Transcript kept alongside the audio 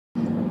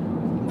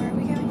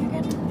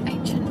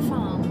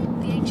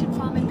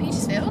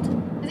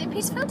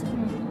Petersfield?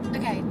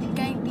 Okay,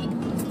 going the...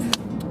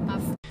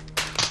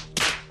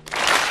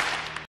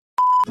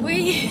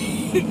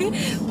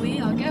 We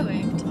are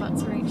going to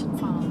Butteration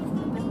Farm for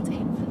the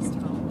Beltain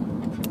Festival.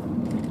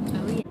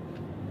 Oh yeah.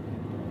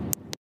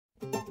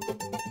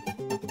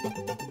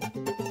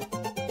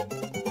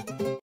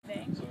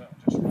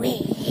 We're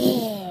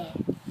here.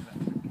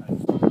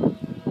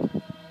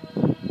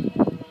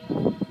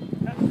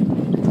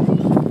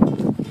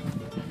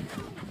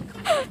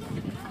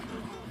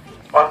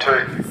 One,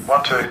 two.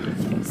 Fun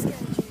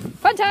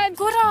time!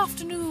 Good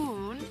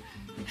afternoon!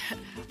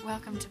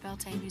 Welcome to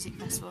Beltain Music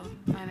Festival.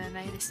 I'm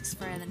EMMAY, this is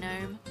Freya the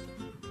Gnome.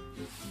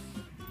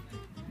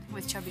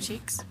 With chubby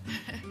cheeks.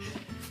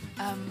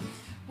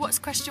 What's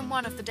question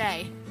 1 of the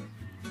day?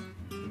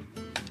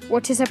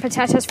 What is a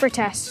patatas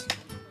fritas?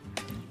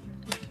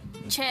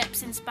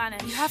 Chips in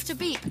Spanish. You have to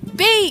beep.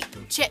 Beep!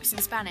 Chips in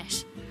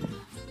Spanish.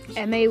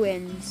 EMMAY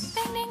wins.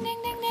 Ding ding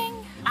ding ding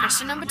ding.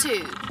 Question number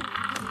 2.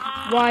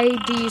 Why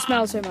do you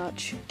smell so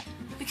much?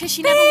 Because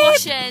she never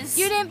washes.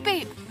 You didn't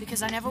beep.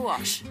 Because I never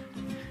wash.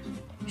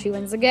 She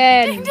wins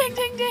again. Ding ding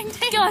ding ding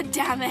ding. God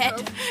damn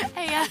it.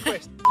 Hey,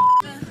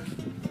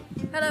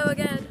 Hello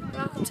again,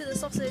 welcome to the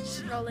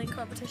sausage rolling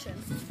competition.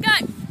 Go!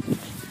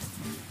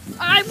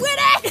 I'm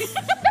winning!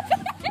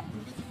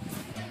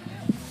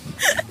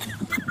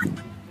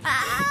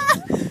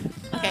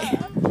 Okay.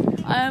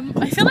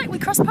 I feel like we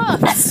crossed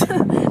paths.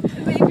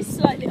 Maybe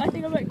slightly, I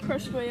think I might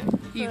crush my...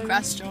 You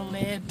crushed your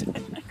lid.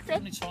 The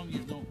only song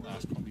you've not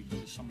asked probably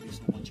because somebody's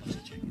the one chance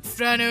to chicken.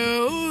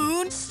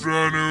 Afternoon.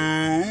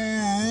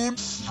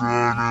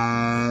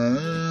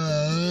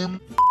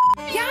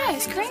 Yeah,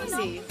 it's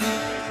crazy.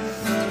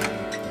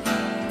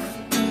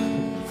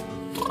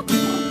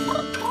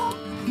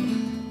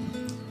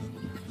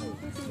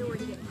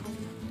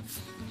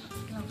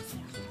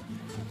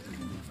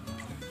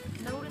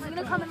 I'm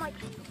gonna come and like...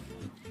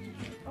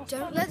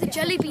 Don't let the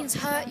jelly beans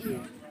hurt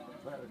you.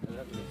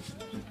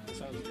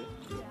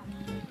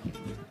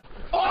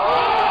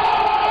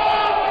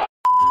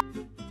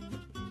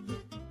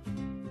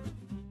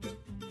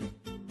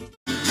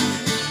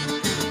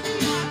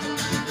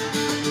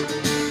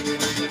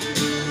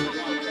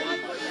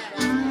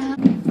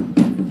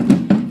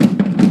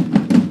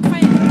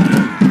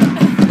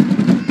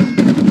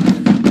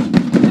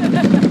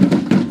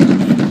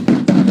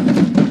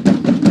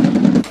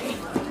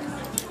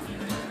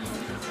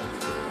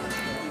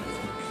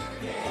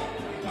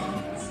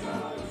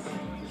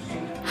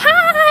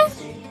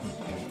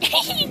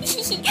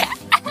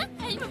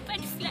 I'm a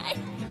butterfly.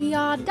 We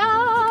are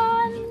done.